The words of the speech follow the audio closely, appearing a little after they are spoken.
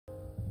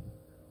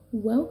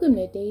Welcome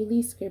to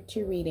Daily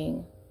Scripture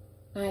Reading.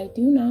 I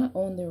do not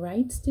own the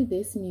rights to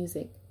this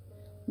music.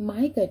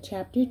 Micah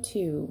chapter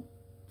 2.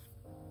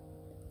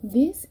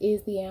 This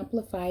is the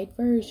Amplified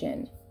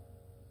Version.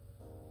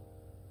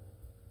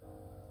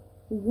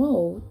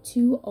 Woe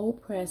to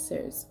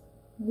oppressors!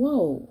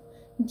 Woe!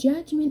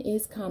 Judgment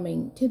is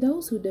coming to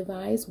those who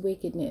devise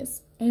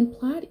wickedness and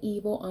plot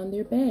evil on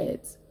their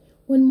beds.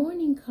 When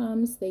morning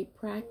comes, they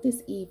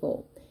practice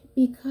evil,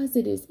 because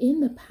it is in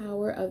the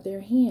power of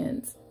their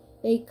hands.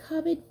 They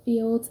covet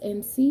fields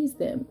and seize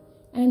them,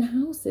 and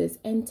houses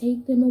and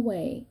take them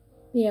away.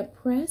 They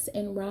oppress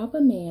and rob a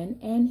man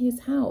and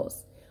his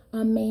house,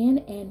 a man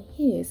and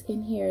his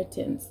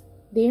inheritance.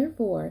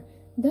 Therefore,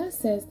 thus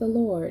says the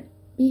Lord,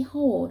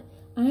 Behold,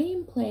 I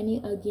am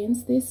planning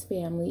against this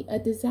family a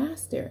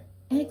disaster,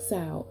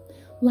 exile,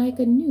 like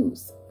a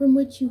noose from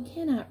which you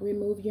cannot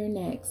remove your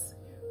necks,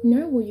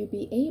 nor will you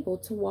be able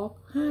to walk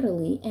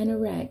haughtily and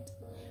erect.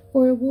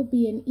 For it will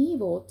be an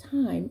evil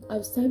time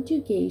of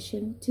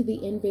subjugation to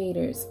the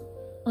invaders.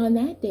 On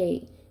that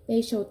day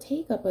they shall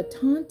take up a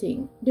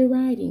taunting,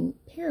 deriding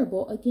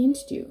parable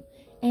against you,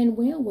 and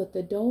wail with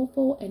the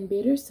doleful and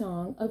bitter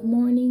song of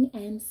mourning,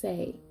 and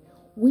say,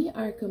 We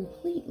are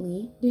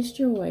completely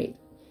destroyed.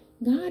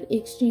 God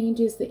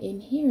exchanges the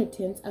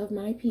inheritance of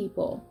my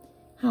people,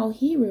 how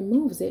he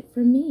removes it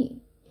from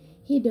me.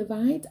 He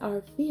divides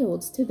our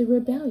fields to the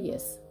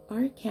rebellious,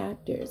 our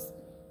captors.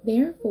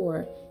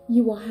 Therefore,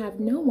 you will have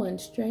no one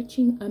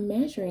stretching a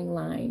measuring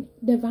line,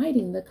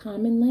 dividing the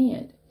common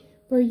land.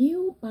 For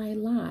you by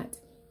lot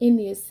in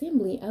the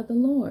assembly of the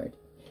Lord.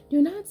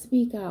 Do not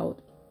speak out.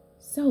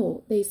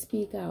 So they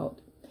speak out.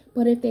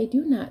 But if they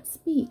do not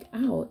speak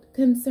out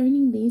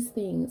concerning these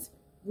things,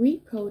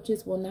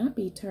 reproaches will not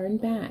be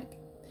turned back.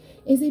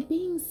 Is it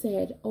being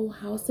said, O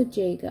house of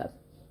Jacob,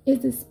 is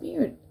the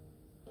spirit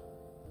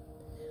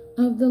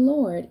of the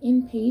Lord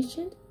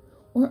impatient?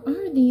 Or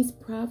are these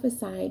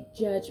prophesied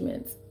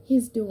judgments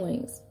his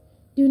doings?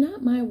 Do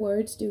not my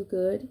words do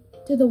good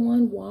to the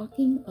one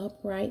walking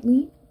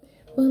uprightly?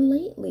 But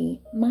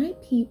lately my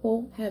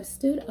people have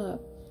stood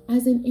up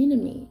as an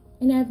enemy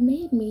and have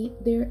made me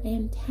their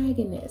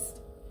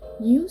antagonist.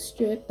 You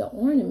strip the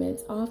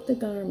ornaments off the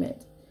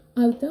garment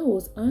of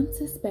those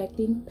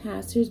unsuspecting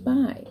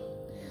passers-by,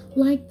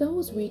 like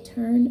those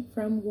returned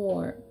from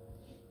war.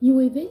 You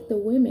evict the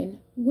women,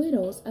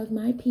 widows of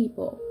my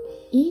people,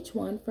 each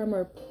one from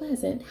her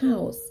pleasant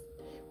house.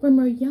 From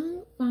her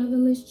young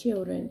fatherless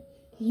children,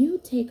 you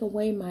take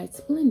away my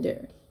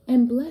splendor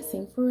and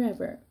blessing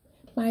forever,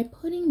 by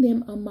putting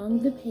them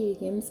among the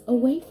pagans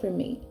away from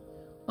me.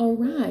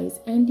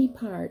 Arise and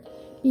depart,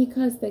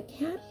 because the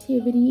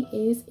captivity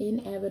is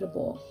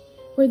inevitable.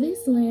 For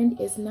this land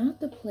is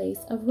not the place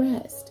of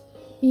rest,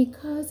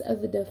 because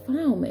of the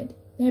defilement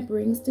that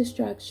brings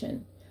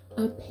destruction,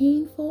 a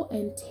painful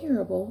and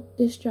terrible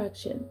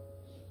destruction.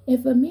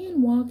 If a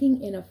man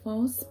walking in a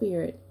false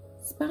spirit,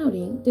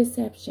 spouting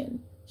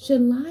deception,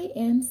 should lie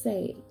and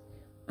say,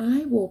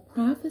 I will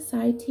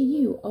prophesy to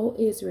you, O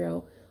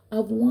Israel,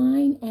 of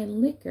wine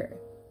and liquor,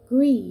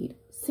 greed,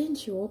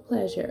 sensual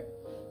pleasure,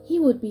 he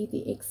would be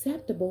the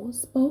acceptable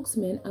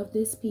spokesman of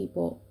this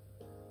people.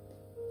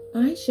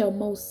 I shall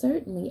most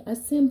certainly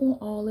assemble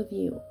all of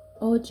you,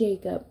 O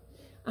Jacob.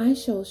 I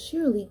shall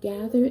surely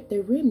gather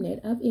the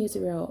remnant of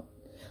Israel.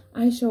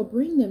 I shall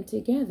bring them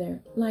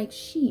together like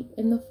sheep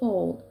in the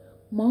fold,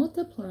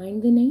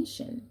 multiplying the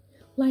nation,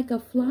 like a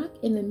flock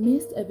in the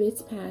midst of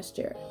its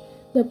pasture.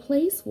 The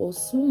place will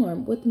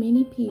swarm with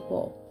many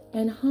people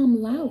and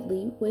hum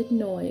loudly with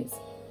noise.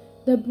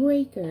 The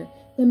breaker,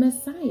 the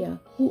Messiah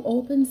who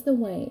opens the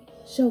way,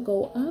 shall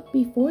go up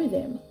before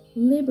them,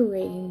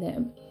 liberating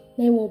them.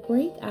 They will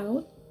break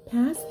out,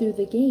 pass through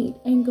the gate,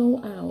 and go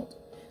out.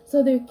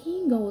 So their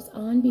king goes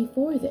on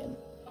before them,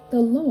 the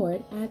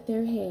Lord at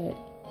their head.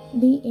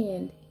 The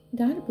end.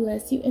 God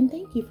bless you, and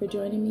thank you for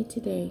joining me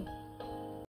today.